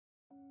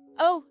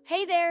Oh,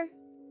 hey there!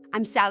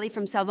 I'm Sally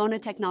from Salvona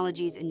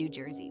Technologies in New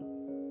Jersey.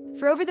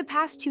 For over the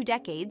past 2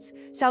 decades,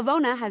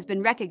 Salvona has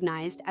been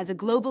recognized as a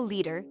global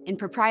leader in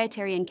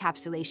proprietary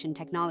encapsulation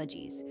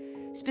technologies,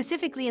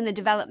 specifically in the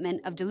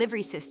development of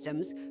delivery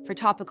systems for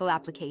topical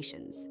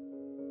applications.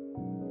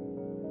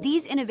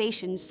 These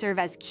innovations serve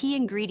as key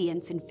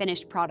ingredients in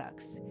finished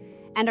products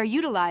and are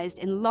utilized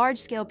in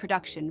large-scale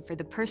production for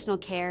the personal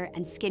care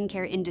and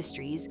skincare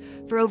industries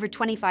for over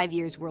 25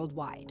 years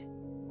worldwide.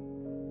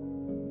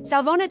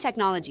 Salvona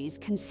Technologies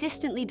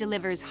consistently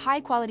delivers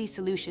high-quality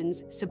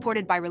solutions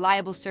supported by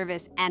reliable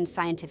service and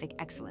scientific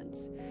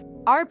excellence.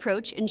 Our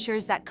approach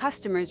ensures that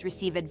customers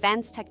receive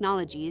advanced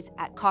technologies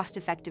at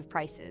cost-effective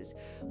prices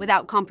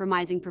without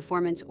compromising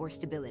performance or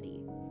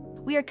stability.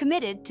 We are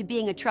committed to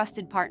being a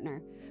trusted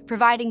partner,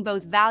 providing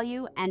both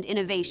value and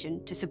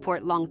innovation to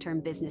support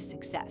long-term business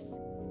success.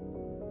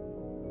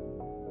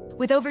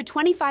 With over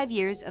 25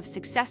 years of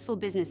successful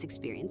business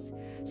experience,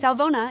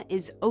 Salvona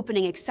is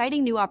opening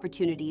exciting new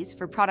opportunities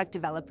for product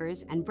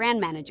developers and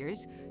brand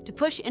managers to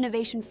push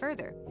innovation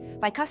further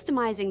by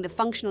customizing the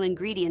functional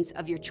ingredients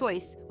of your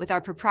choice with our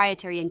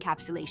proprietary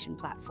encapsulation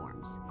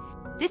platforms.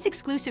 This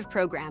exclusive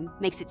program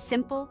makes it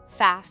simple,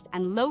 fast,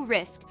 and low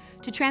risk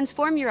to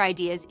transform your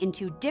ideas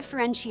into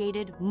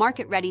differentiated,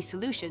 market-ready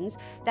solutions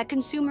that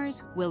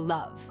consumers will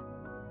love.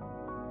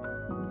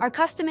 Our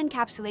custom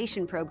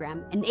encapsulation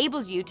program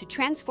enables you to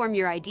transform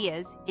your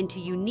ideas into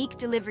unique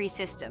delivery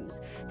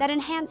systems that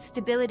enhance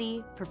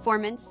stability,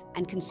 performance,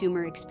 and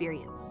consumer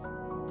experience.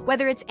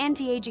 Whether it's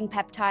anti-aging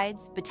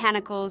peptides,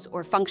 botanicals,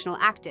 or functional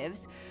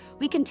actives,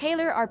 we can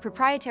tailor our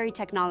proprietary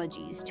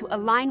technologies to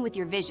align with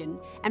your vision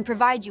and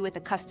provide you with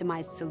a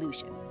customized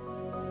solution.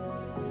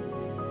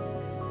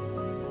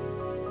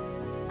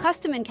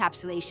 Custom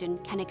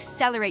encapsulation can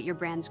accelerate your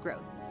brand's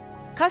growth.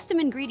 Custom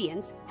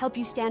ingredients help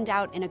you stand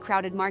out in a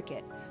crowded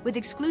market with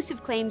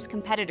exclusive claims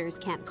competitors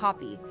can't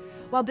copy,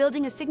 while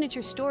building a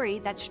signature story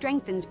that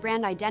strengthens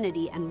brand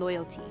identity and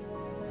loyalty.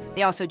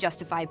 They also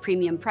justify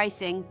premium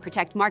pricing,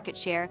 protect market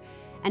share,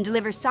 and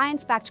deliver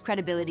science-backed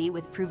credibility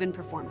with proven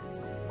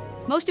performance.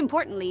 Most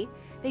importantly,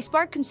 they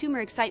spark consumer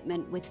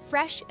excitement with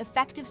fresh,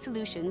 effective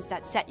solutions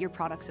that set your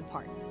products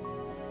apart.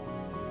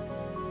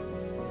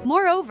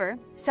 Moreover,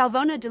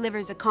 Salvona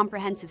delivers a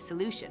comprehensive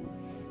solution,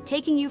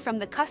 taking you from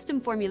the custom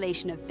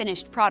formulation of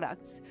finished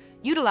products,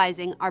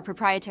 utilizing our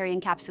proprietary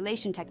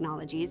encapsulation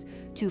technologies,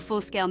 to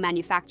full-scale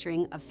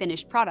manufacturing of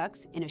finished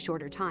products in a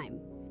shorter time.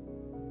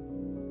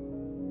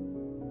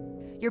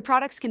 Your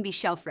products can be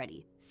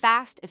shelf-ready,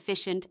 fast,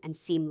 efficient, and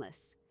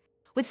seamless.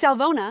 With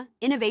Salvona,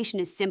 innovation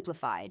is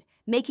simplified,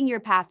 making your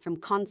path from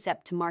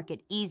concept to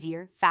market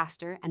easier,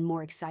 faster, and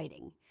more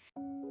exciting.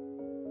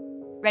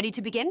 Ready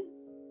to begin?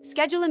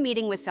 Schedule a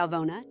meeting with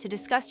Salvona to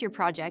discuss your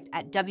project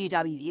at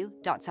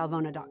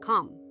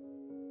www.salvona.com.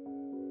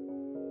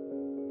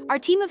 Our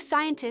team of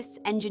scientists,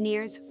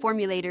 engineers,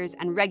 formulators,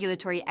 and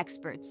regulatory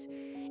experts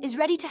is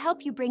ready to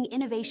help you bring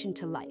innovation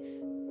to life.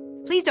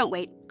 Please don't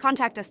wait.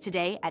 Contact us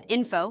today at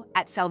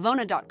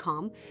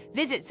info@salvona.com,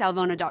 visit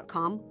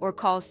salvona.com, or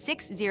call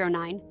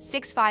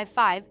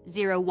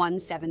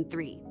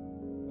 609-655-0173.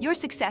 Your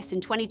success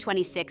in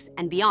 2026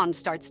 and beyond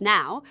starts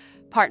now.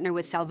 Partner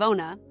with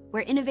Salvona,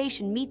 where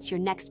innovation meets your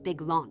next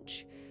big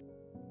launch.